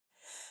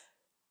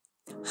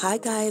Hi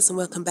guys, and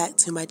welcome back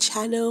to my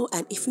channel,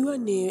 and if you are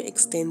new,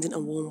 extending a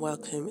warm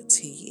welcome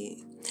to you.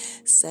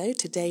 So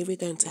today we're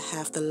going to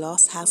have the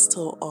last house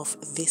tour of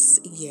this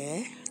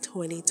year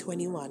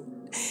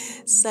 2021.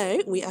 So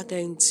we are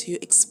going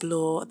to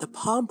explore the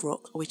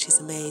Palmbrook, which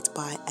is made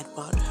by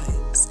Avant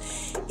Homes.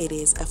 It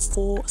is a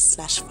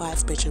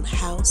 4/5 bedroom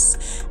house,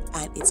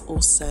 and it's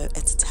also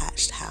a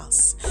detached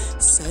house.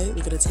 So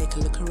we're going to take a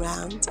look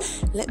around.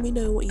 Let me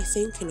know what you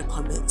think in the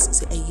comments.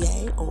 Is it a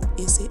yay or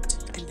is it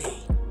a nay?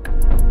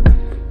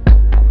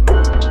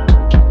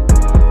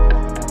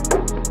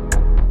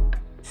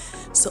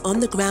 So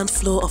on the ground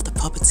floor of the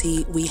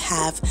property, we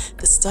have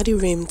the study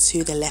room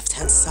to the left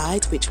hand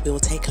side, which we will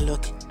take a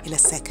look in a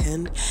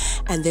second.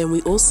 And then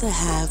we also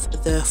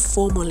have the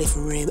formal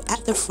living room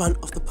at the front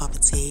of the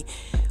property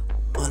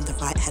on the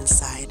right hand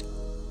side.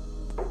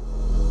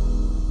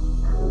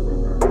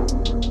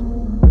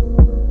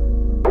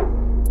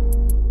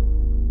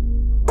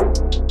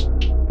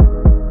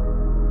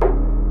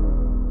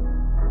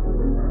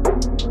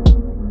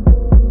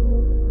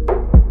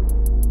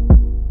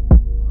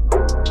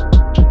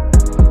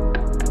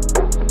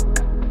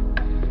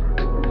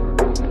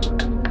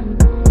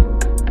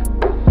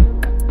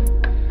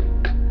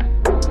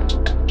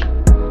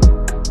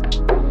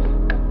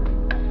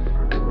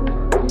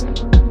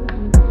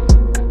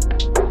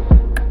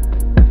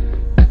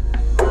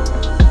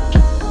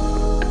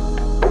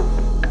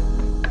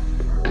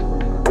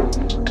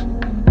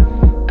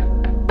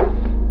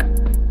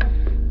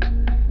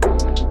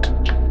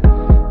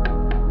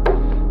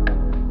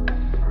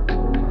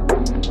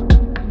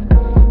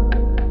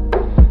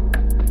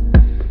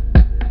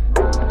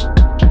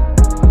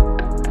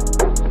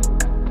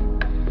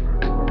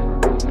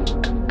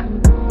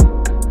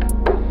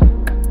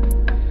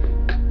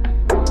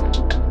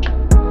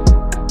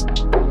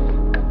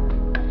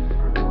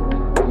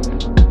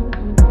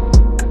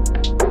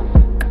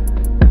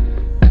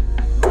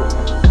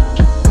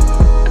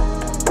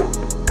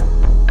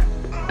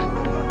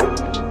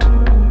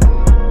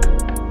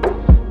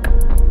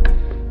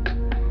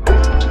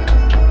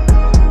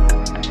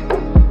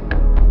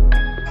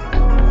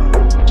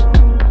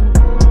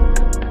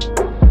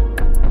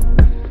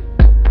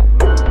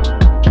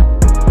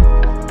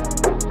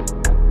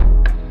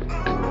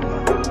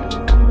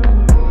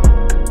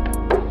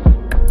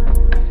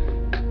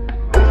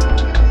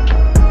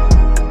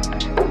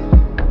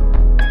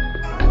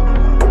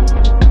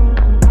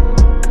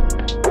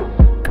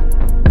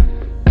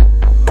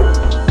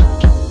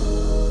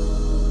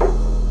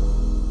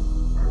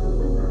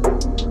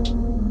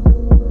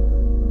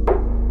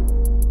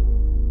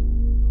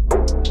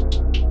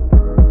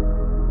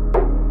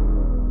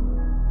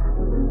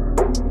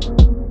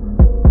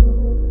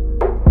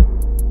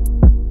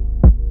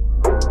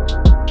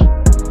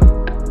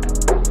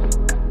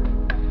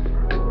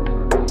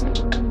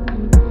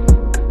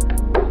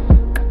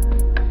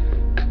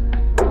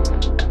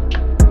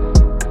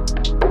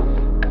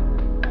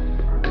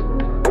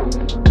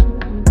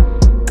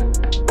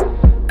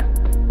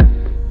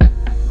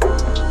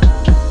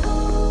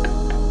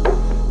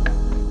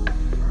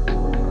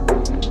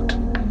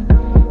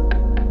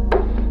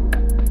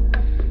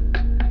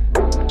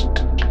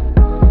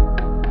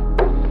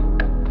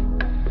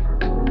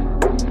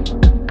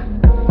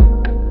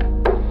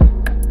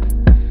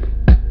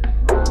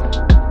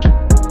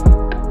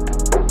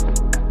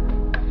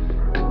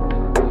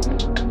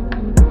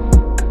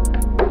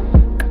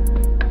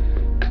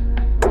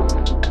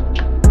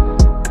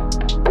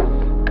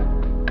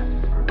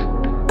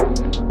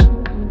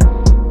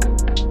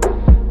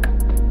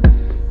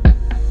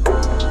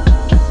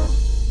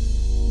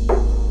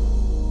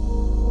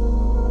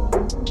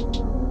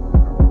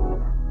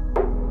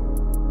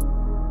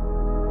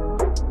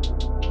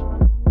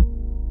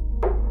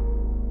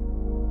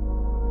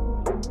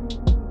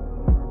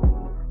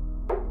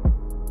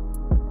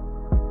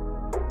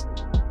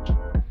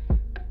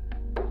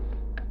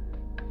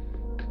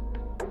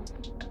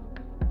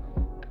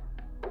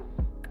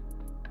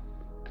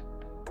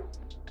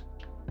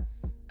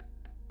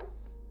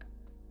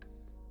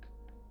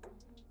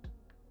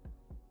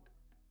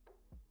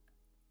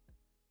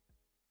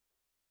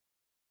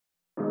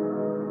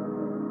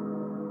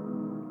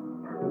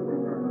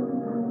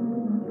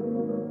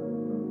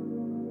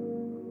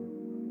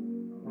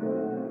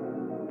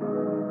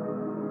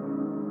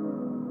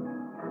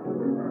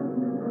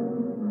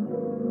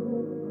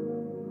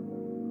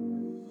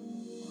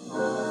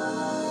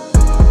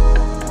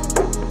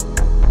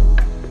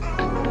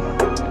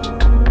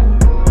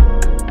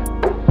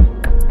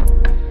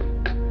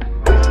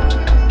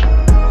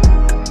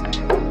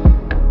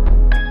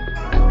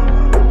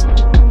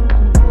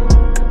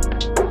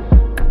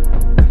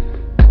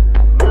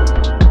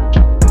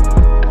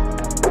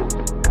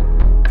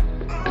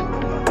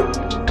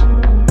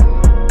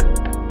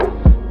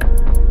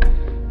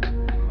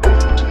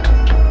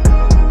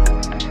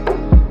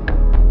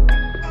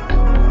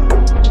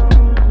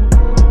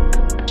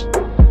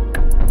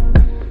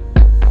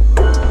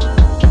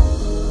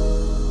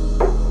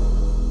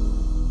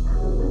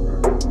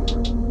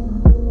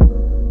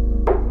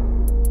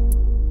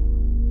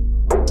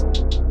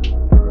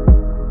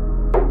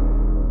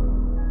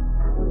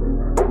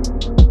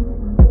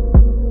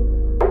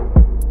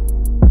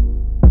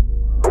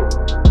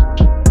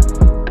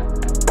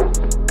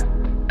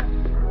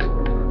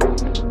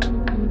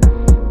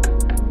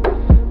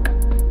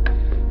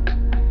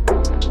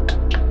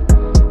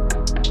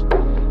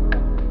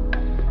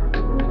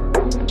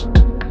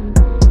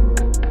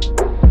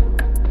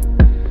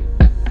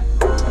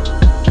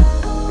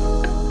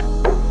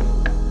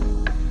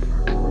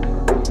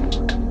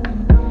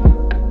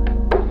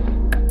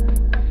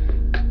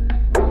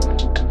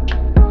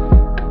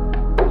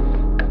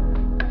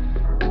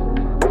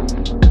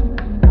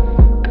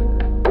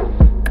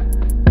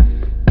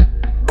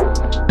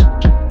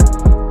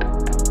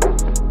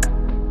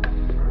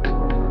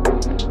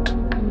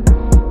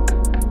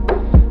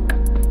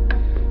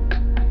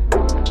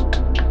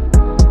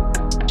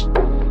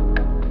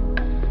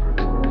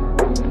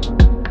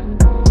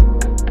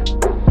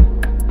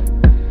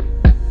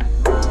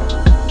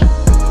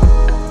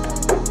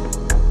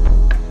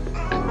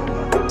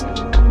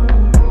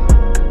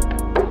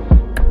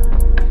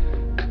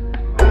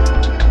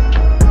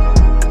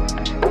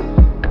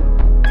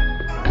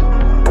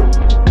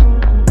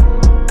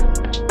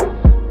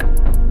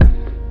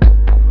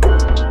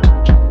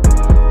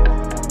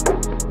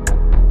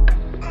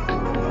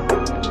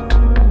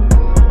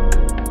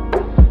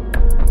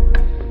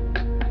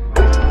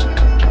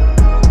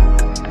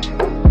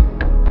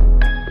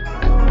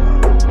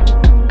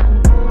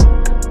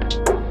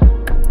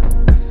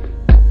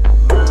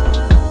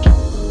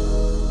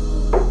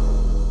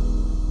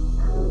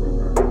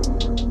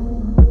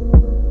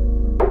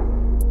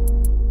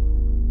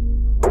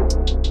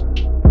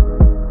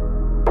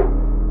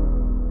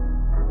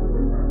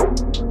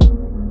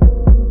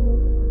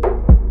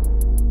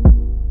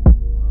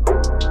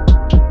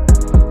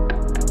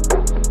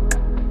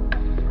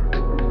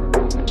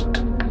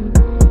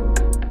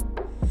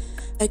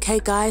 Okay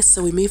guys,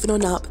 so we're moving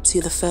on up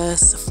to the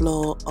first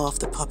floor of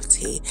the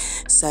property.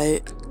 So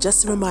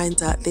just a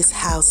reminder, this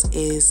house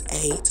is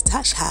a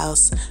detached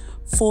house,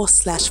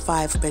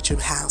 4/5 bedroom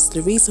house.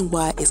 The reason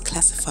why it's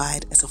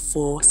classified as a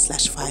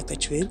 4/5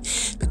 bedroom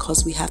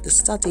because we have the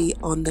study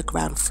on the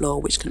ground floor,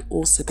 which can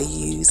also be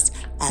used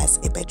as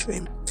a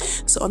bedroom.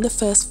 So on the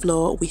first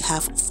floor we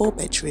have 4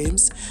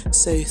 bedrooms,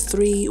 so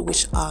 3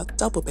 which are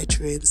double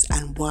bedrooms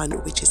and 1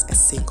 which is a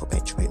single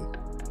bedroom,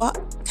 but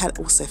can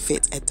also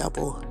fit a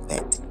double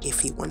bed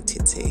if you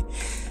wanted to.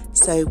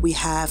 So we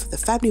have the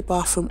family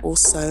bathroom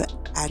also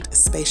and a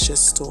spacious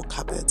store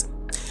cupboard.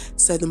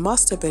 So the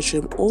master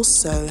bedroom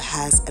also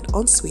has an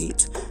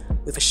ensuite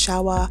with a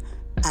shower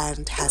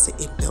and has an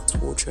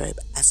inbuilt wardrobe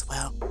as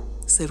well.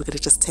 So we're going to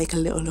just take a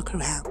little look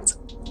around.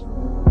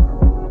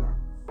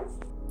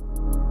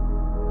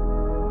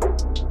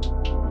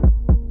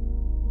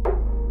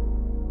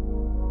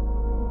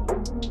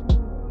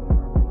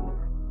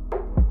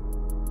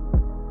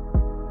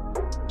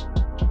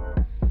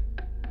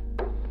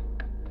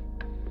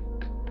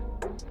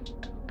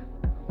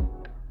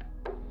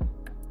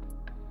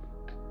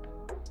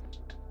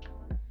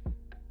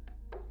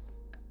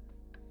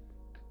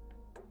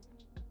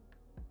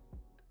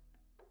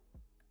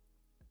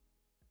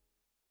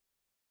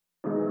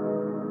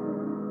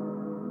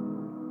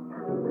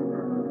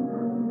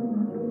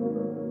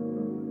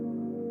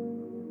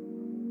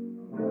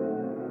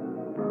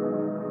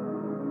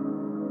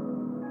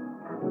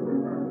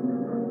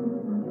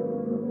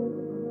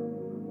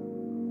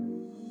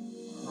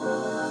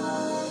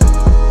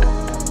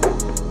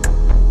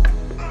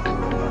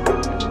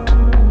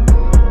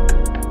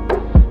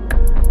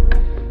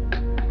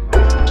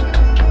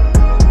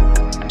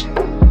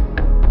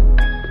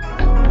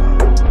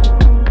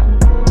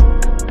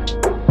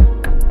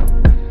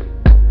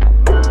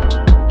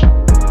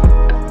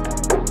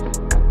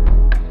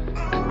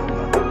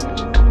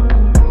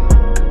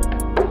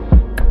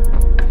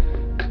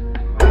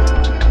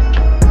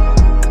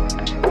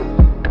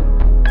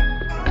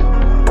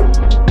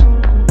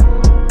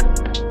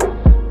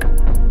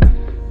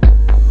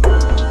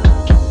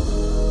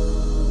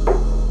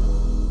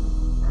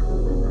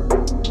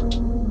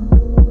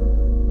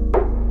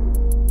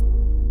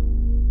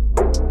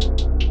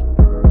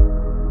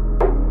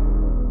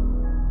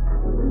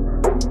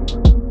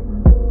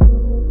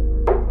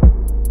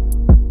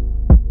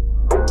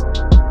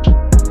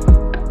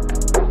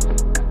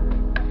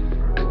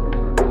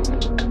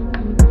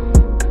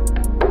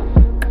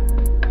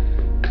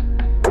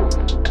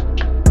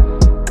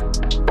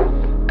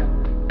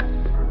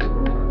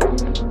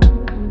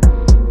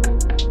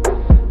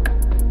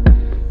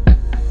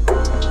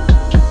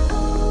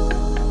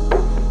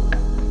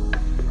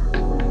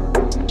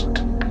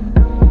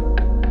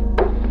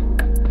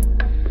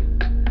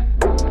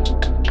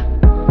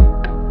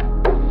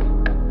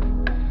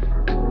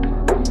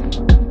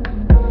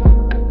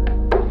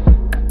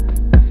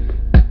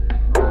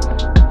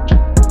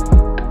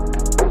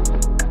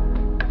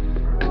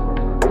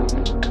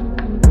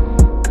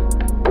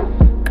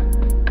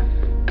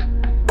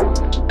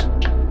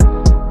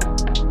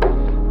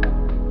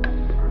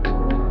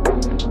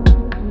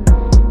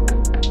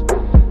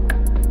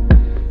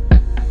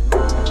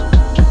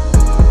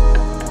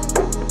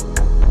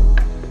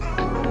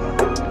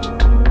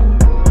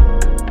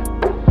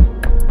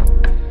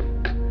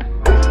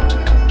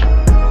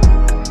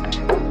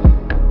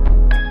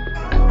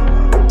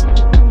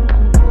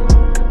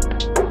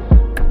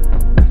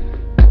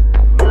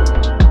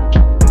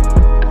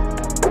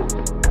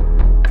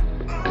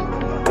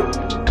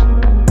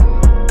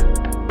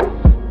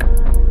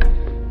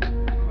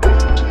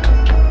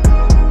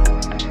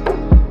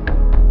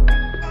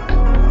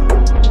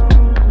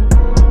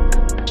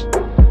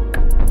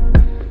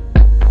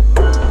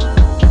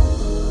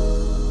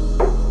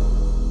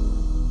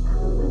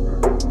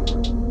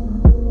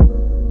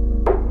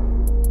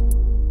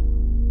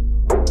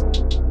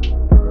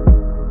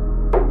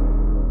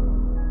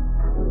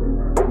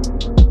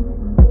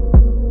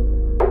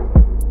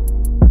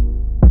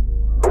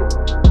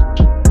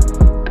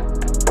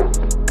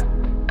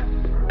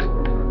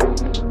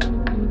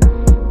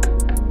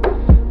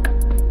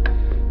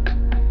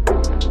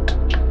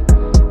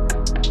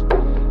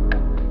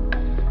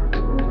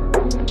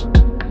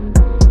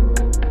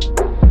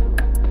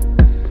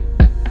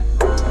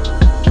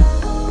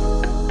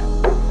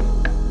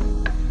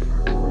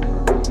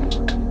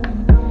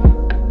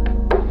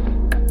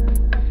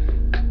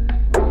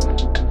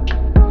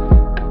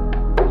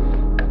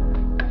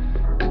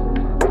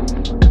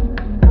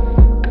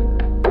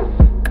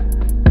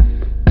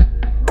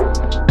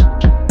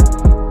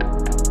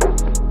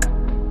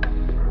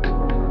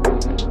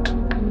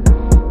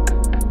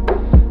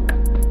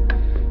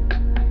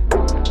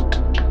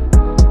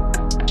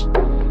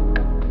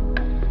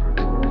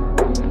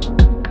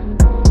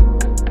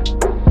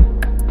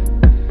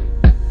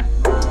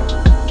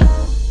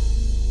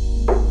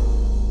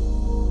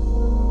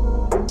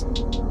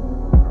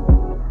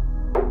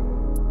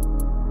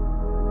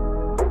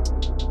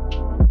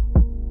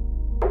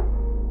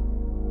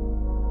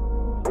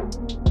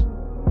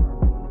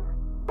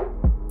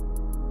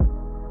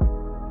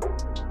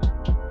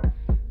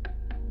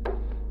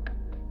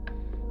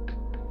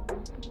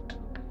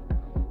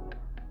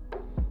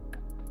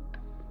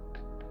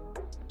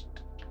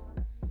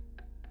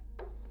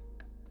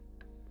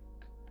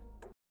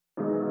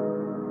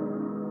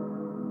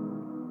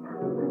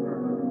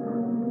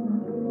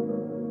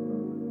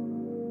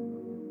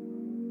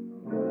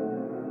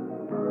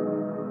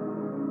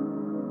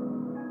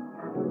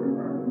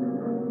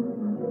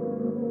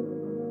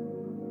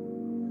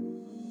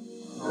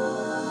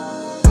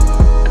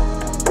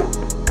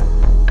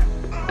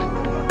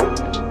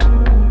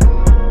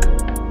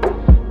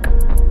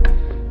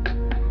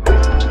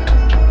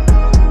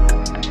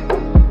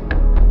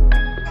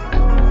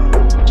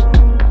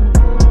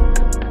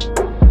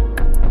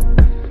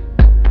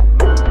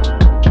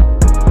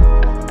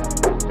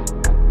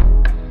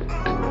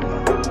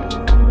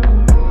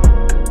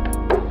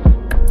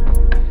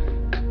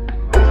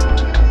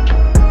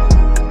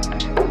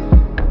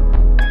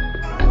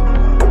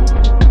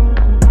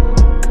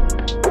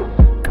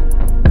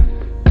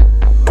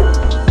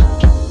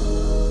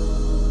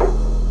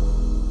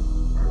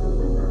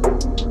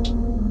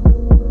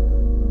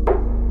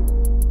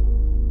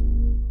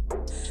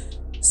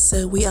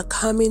 So we are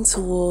coming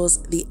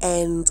towards the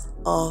end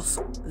of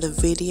the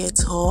video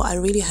tour. I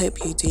really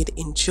hope you did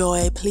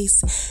enjoy.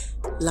 Please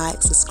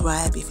like,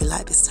 subscribe if you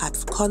like this type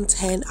of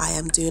content. I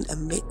am doing a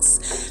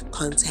mixed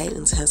content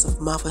in terms of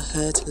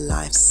motherhood,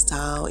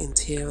 lifestyle,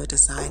 interior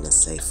design and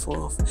so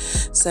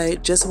forth. So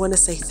just want to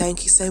say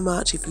thank you so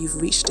much if you've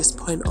reached this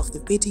point of the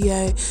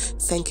video.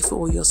 Thank you for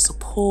all your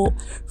support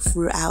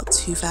throughout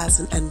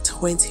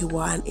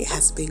 2021. It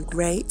has been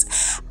great,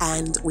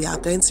 and we are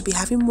going to be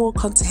having more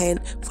content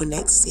for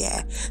next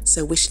year.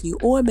 So wishing you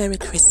all a Merry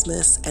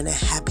Christmas and a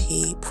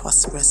happy,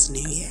 prosperous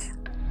New Year.